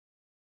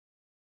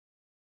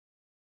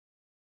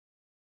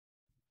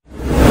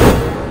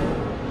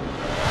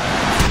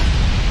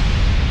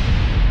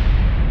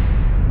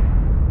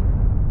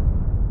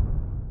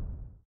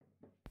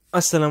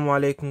Assalamu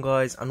alaikum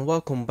guys, and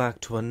welcome back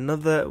to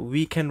another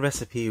weekend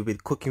recipe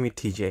with Cooking with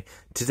TJ.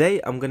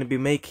 Today I'm going to be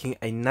making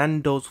a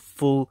Nando's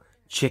full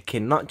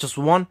chicken, not just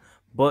one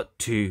but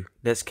two.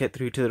 Let's get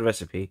through to the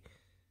recipe.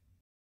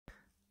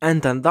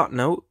 And on that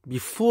note,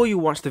 before you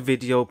watch the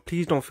video,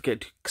 please don't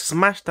forget to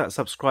smash that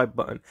subscribe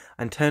button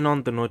and turn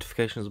on the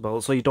notifications bell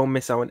so you don't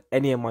miss out on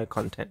any of my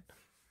content.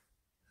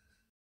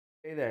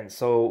 Okay then,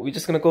 so we're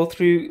just going to go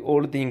through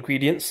all of the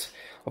ingredients.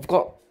 I've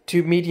got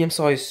two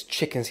medium-sized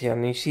chickens here,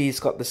 and you see it's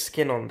got the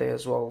skin on there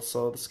as well,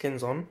 so the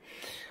skin's on.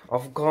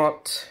 I've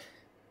got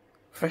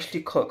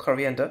freshly cut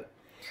coriander.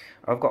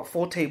 I've got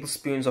 4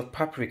 tablespoons of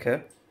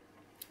paprika,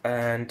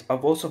 and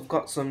I've also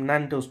got some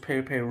Nando's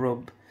Peri Peri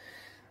rub,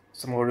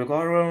 some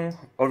oregano,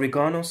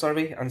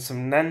 and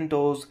some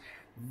Nando's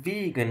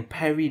vegan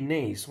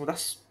Marinade. Well,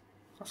 that's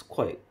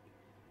quite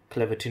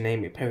clever to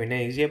name it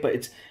Marinade, yeah, but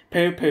it's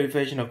Peri Peri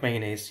version of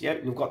mayonnaise. Yeah,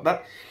 we've got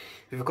that.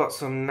 We've got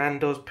some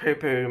Nando's Peri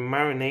Peri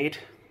Marinade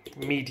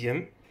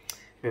medium.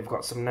 We've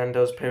got some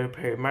Nando's Peri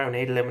Peri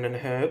Marinade lemon and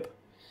herb,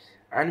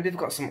 and we've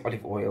got some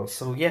olive oil.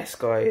 So yes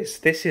guys,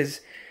 this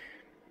is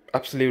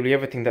absolutely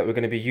everything that we're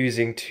going to be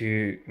using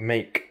to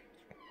make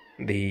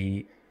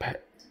the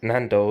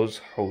Nando's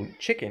whole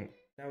chicken.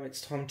 Now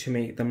it's time to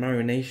make the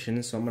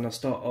marination, so I'm going to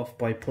start off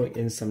by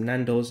putting some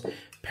Nando's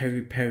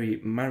Peri Peri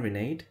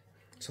Marinade.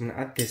 So I'm going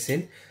to add this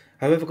in.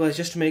 However guys,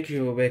 just to make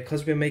you aware,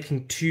 because we're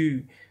making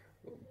 2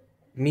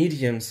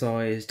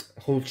 medium-sized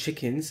whole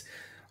chickens,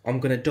 I'm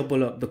going to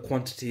double up the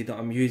quantity that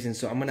I'm using.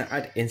 So I'm going to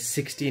add in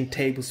 16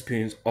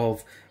 tablespoons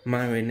of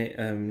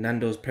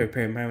Nando's Peri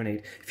Peri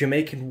Marinade. If you're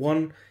making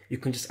 1, you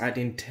can just add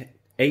in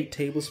 8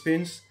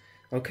 tablespoons.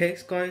 Okay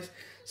guys,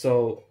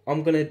 so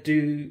I'm going to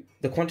do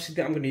the quantity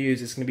that I'm going to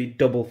use is going to be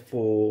double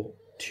for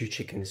 2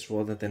 chickens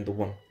rather than the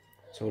 1.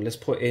 So let's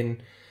put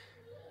in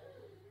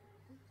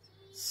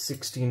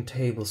 16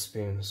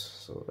 tablespoons.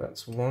 So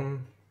that's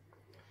 1,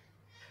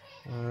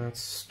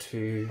 that's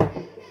 2.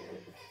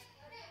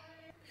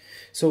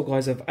 So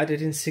guys, I've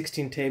added in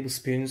 16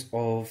 tablespoons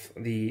of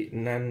the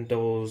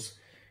Nando's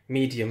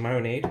medium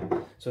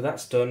marinade. So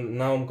that's done.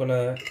 Now I'm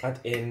gonna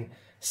add in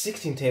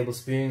 16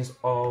 tablespoons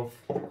of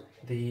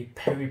the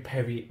Peri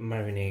Peri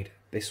marinade,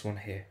 this one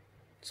here.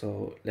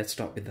 So let's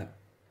start with that.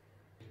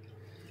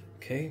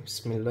 Okay,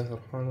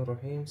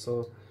 Bismillahirrahmanirrahim.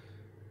 So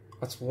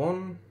that's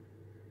 1,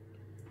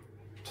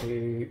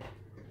 2,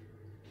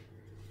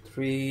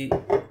 3.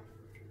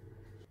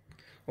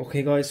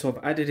 Okay guys, so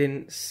I've added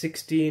in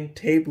 16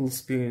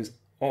 tablespoons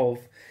of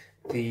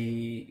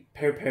the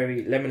Peri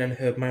Peri lemon and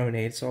herb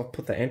marinade, so I'll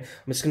put that in.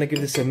 I'm just going to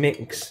give this a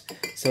mix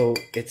so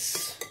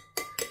it's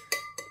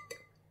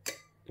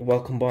well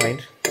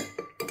combined.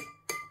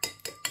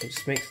 So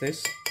just mix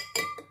this.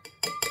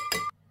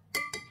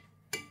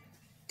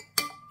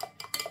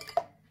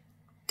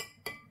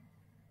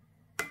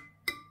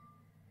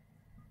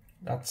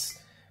 That's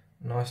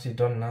nicely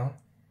done now.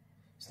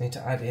 Just need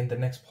to add in the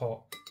next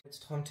part. It's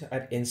time to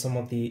add in some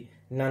of the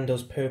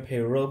Nando's Peri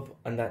Peri rub,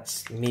 and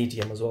that's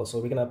medium as well. So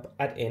we're gonna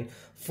add in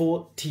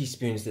 4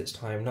 teaspoons this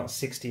time, not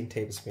 16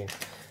 tablespoons.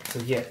 So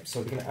yeah,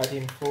 so we're gonna add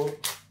in 4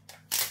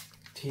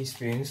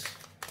 teaspoons.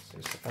 So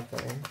just add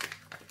that in.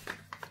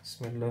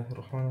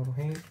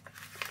 Bismillahirrahmanirrahim.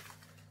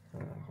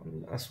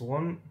 That's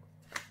 1,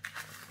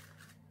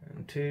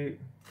 and 2,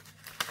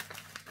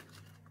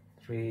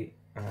 3,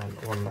 and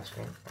 1 last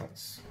one.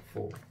 That's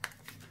 4.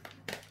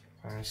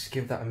 And just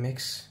give that a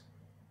mix.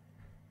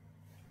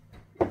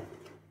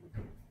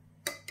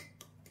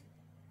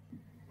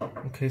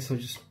 Okay, so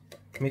just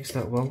mix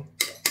that well.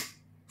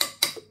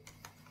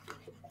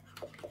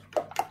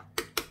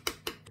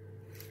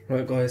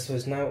 Right guys, so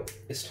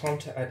it's time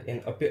to add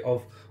in a bit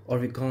of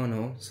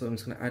oregano. So I'm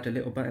just going to add a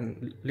little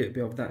bit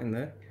of that in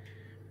there.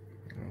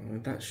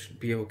 That should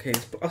be okay.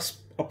 But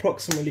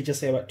approximately just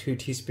say about 2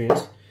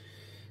 teaspoons.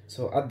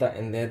 So add that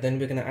in there. Then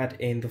we're going to add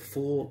in the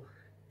 4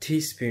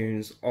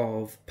 teaspoons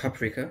of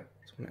paprika.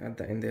 So I'm going to add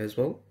that in there as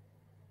well.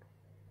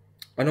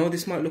 I know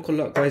this might look a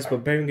lot guys,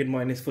 but bearing in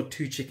mind it's for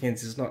 2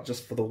 chickens, it's not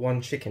just for the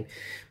 1 chicken.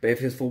 But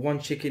if it's for 1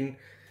 chicken,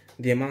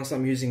 the amounts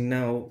I'm using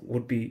now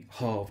would be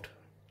halved.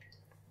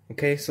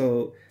 Okay,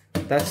 so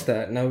that's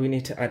that. Now we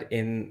need to add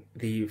in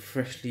the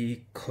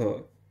freshly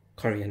cut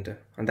coriander,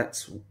 and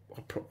that's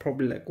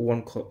probably like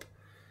 1 cup.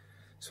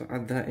 So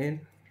add that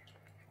in.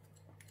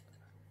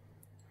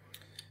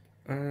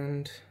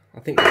 And I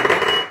think,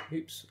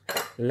 oops.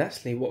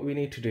 Lastly, what we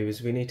need to do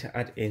is we need to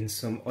add in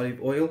some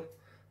olive oil.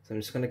 So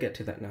I'm just going to get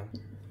to that now.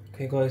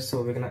 Okay guys,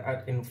 so we're going to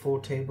add in 4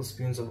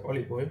 tablespoons of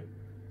olive oil.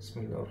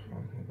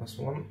 That's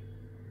 1,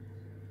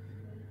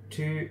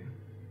 2,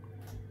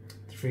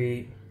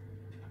 3,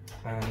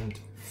 and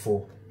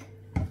 4.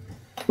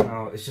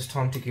 Now it's just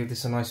time to give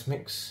this a nice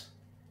mix.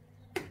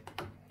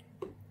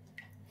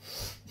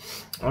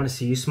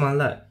 Honestly, you smell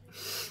that?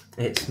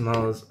 It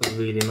smells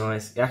really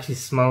nice. It actually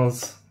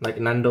smells like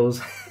Nando's.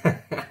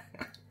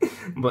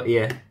 But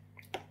yeah,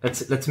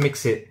 let's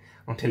mix it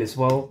until it's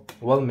well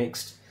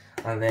mixed,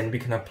 and then we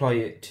can apply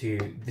it to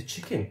the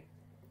chicken.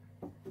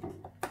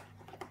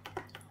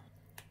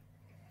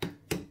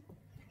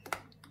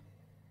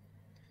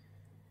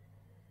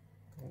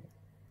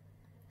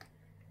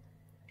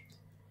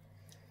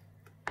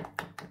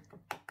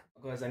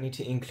 Guys, I need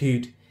to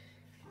include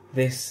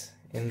this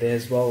in there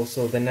as well.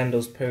 So the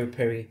Nando's Peri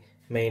Peri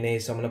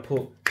Mayonnaise. So I'm going to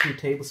put 2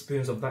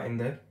 tablespoons of that in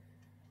there.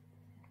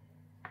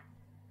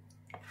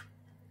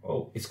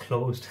 Oh, it's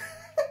closed.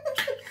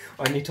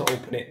 I need to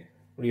open it.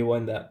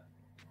 Rewind that.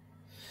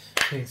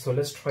 Okay, so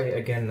let's try it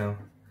again now.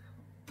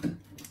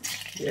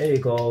 There you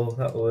go,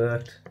 that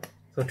worked.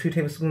 So 2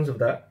 tablespoons of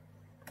that.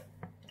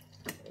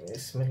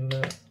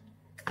 Bismillah.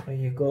 There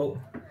you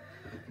go.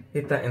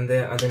 Hit that in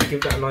there and then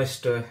give that a nice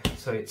stir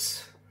so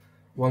it's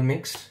well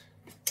mixed.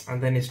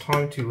 And then it's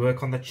time to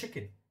work on the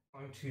chicken.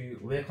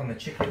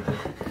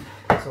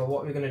 So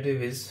what we're gonna do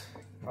is,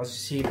 as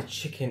you see, the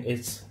chicken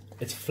it's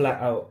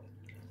flat out.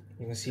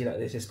 You can see that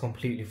this is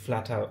completely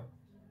flat out.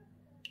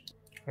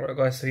 Alright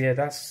guys, so yeah,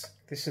 this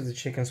is the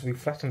chicken, so we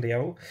flattened it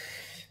out.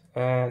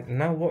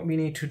 Now what we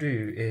need to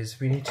do is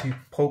we need to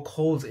poke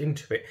holes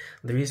into it.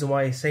 The reason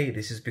why I say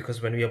this is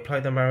because when we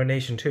apply the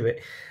marination to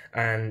it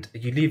and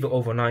you leave it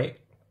overnight,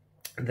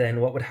 then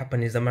what would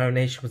happen is the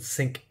marination would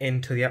sink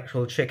into the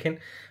actual chicken,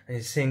 and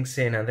it sinks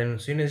in, and then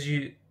as soon as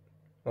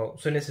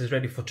it's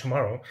ready for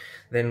tomorrow,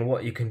 then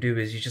what you can do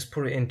is you just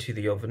put it into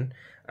the oven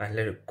and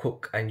let it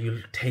cook, and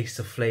you'll taste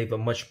the flavour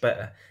much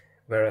better.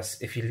 Whereas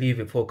if you leave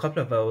it for a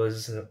couple of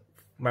hours,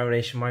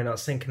 marination might not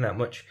sink in that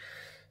much.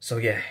 So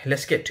yeah,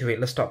 let's get to it.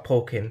 Let's start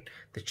poking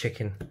the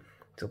chicken.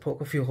 So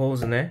poke a few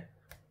holes in there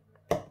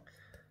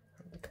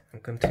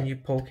and continue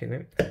poking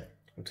it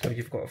until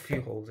you've got a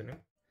few holes in it.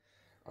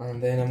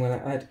 And then I'm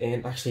gonna add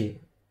in, actually,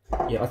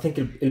 yeah, I think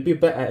it'll be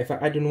better if I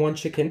add in 1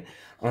 chicken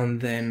and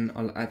then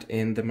I'll add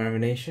in the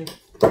marination.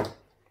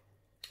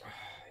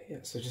 Yeah,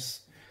 so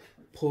just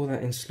pour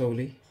that in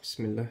slowly.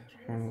 Bismillah.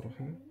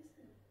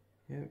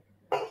 Yeah.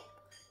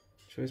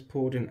 So it's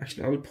poured in.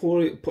 Actually, I'll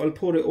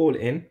pour it all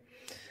in,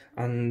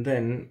 and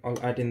then I'll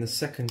add in the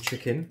second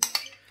chicken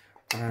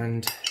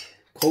and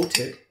coat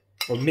it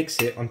or mix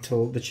it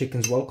until the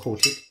chicken's well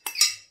coated.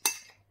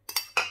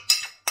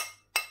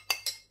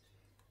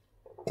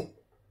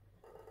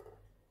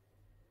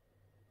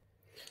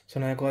 So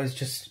now guys,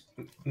 just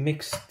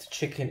mix the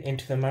chicken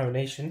into the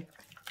marination.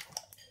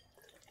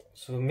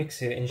 So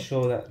mix it,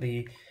 ensure that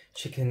the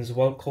chicken's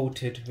well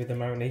coated with the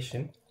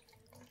marination.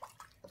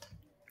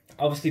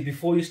 Obviously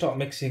before you start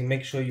mixing,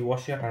 make sure you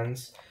wash your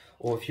hands,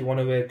 or if you want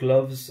to wear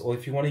gloves, or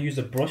if you want to use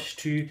a brush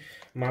to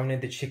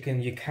marinate the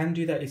chicken, you can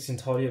do that. It's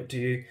entirely up to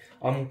you.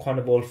 I'm kind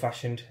of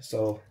old-fashioned,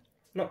 so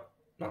not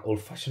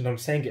old-fashioned, I'm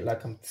saying it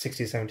like I'm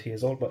 60, 70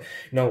 years old, but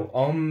no,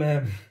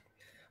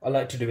 I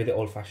like to do it the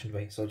old-fashioned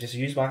way. So just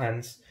use my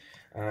hands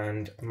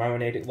and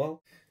marinate it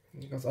well.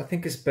 Because I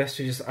think it's best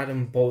to just add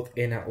them both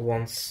in at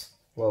once.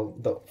 Well,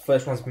 the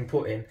first one's been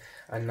put in,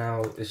 and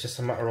now it's just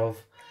a matter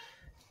of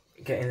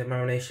getting the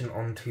marination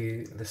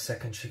onto the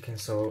second chicken.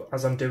 So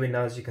as I'm doing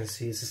now, as you can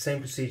see, it's the same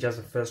procedure as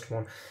the first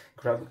one.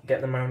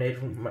 Get the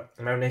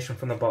marination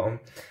from the bottom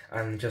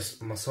and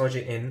just massage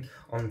it in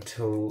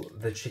until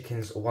the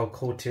chicken's well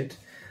coated,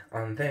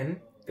 and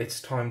then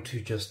it's time to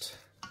just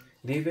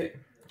leave it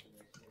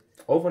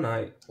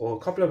overnight or a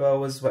couple of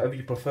hours, whatever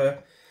you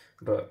prefer.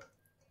 But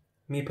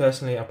me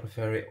personally, I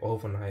prefer it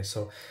overnight,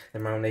 so the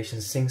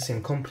marination sinks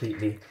in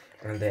completely,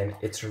 and then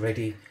it's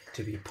ready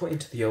to be put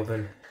into the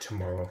oven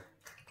tomorrow.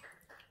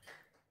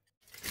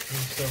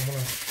 So I'm gonna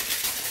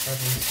add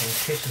in some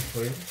kitchen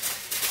foil.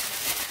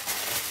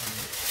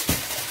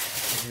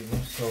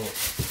 So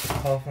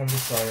half on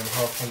this side and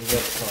half on the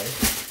other side.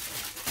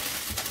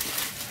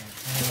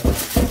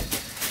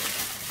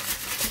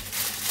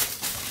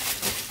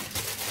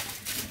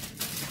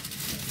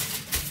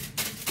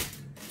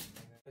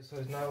 So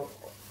now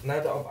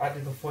that I've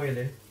added the foil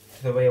in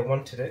to the way I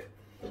wanted it,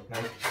 now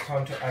it's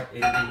time to add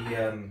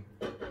in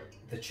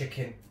the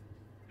chicken.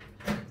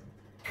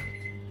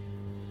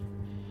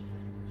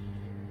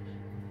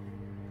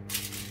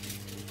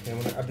 Okay, I'm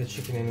going to add the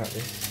chicken in like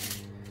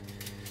this,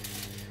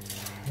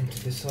 onto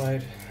this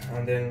side,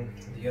 and then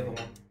the other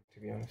one, to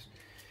be honest.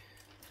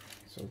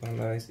 So then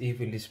it's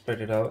evenly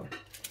spread it out.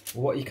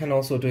 What you can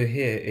also do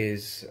here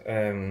is,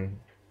 there's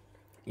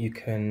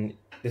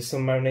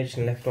some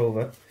marination left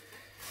over.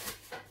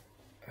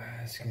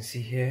 As you can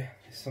see here,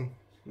 I'm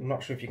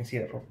not sure if you can see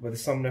that properly, but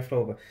there's some left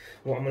over.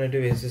 What I'm going to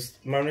do is, this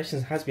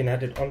marination has been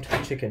added onto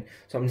the chicken,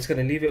 so I'm just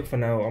going to leave it for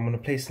now. I'm going to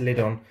place the lid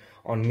on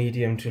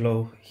medium to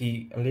low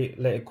heat and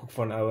let it cook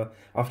for an hour.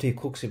 After it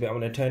cooks a bit, I'm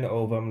going to turn it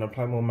over, I'm going to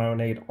apply more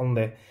marinade on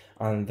there,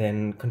 and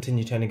then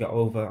continue turning it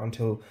over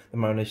until the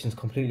marination is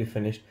completely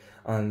finished,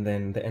 and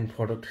then the end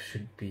product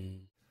should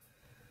be...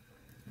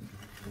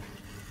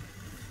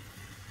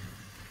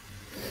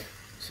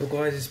 So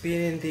guys, it's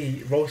been in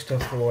the roaster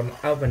for an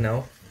hour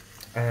now,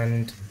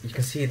 and you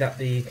can see that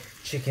the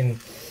chicken,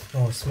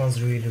 it smells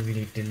really,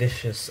 really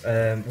delicious.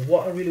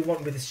 What I really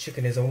want with this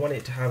chicken is I want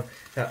it to have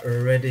that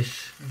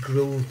reddish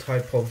grill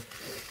type of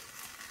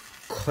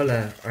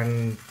colour,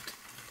 and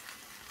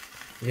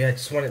yeah, I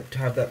just want it to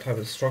have that type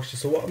of structure.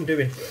 So what I'm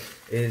doing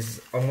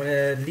is I'm going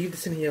to leave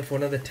this in here for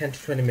another 10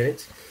 to 20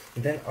 minutes,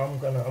 and then I'm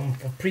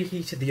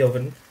preheated the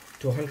oven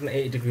to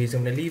 180 degrees.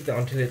 I'm going to leave that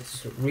until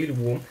it's really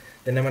warm.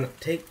 Then I'm going to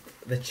take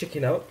the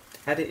chicken out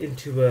add it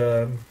into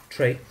a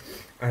tray,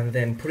 and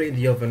then put it in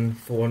the oven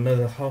for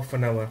another half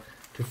an hour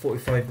to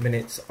 45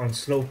 minutes on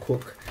slow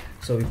cook,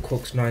 so it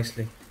cooks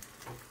nicely.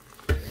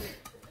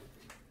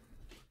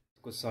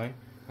 Good sign.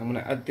 I'm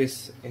going to add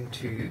this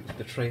into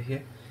the tray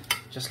here,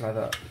 just like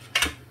that.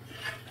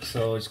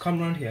 So just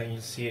come around here and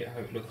you'll see it, how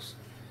it looks.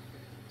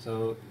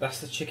 So that's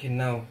the chicken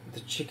now. The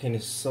chicken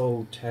is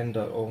so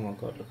tender. Oh my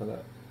god, look at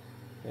that.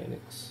 It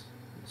looks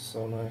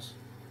so nice.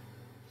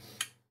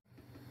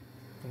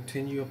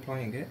 Continue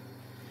applying it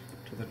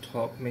to the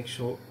top. Make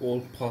sure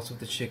all parts of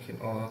the chicken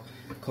are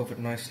covered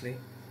nicely.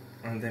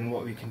 And then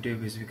what we can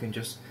do is we can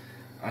just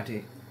add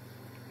it,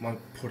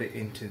 put it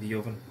into the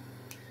oven.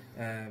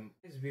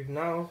 We've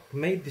now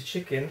made the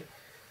chicken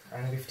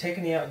and we've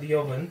taken it out of the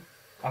oven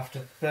after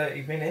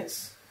 30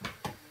 minutes.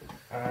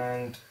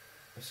 And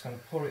I'm just going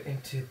to pour it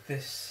into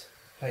this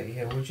plate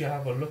here. Would you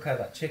have a look at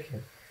that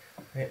chicken?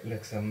 It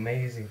looks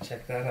amazing.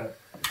 Check that out.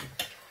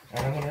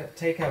 And I'm going to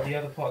take out the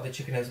other part of the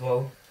chicken as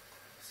well.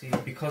 See,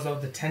 because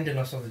of the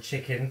tenderness of the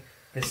chicken,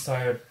 this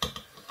side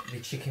the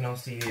chicken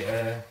obviously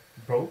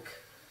broke.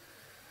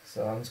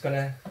 So I'm just going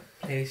to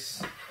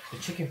place the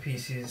chicken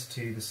pieces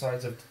to the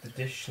sides of the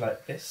dish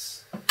like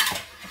this.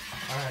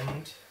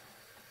 And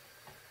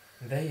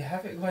there you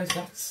have it,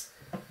 guys.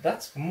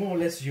 That's more or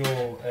less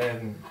your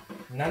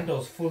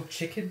Nando's full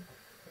chicken.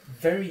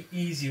 Very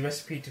easy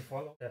recipe to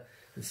follow.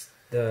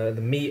 The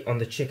meat on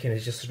the chicken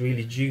is just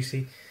really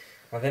juicy.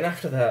 And then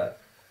after that,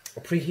 I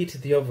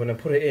preheated the oven and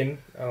put it in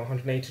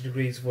 180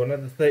 degrees for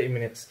another 30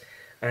 minutes.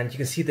 And you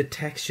can see the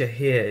texture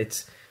here.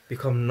 It's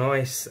become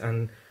nice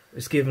and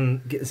it's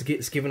given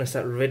us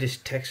that reddish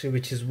texture,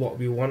 which is what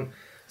we want.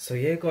 So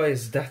yeah,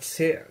 guys, that's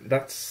it.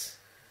 That's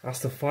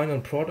the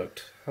final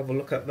product. Have a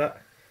look at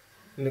that.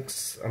 It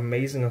looks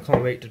amazing. I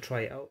can't wait to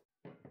try it out.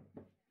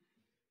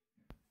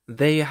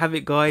 There you have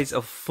it, guys,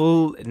 a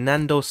full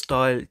Nando's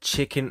style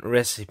chicken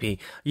recipe.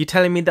 You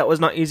telling me that was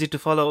not easy to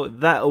follow?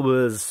 That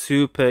was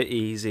super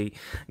easy.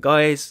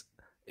 Guys,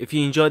 if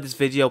you enjoyed this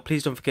video,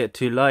 please don't forget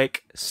to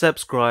like,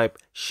 subscribe,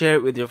 share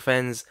it with your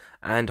friends,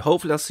 and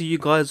hopefully I'll see you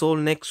guys all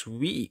next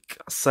week.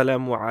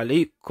 Assalamu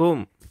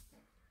alaikum.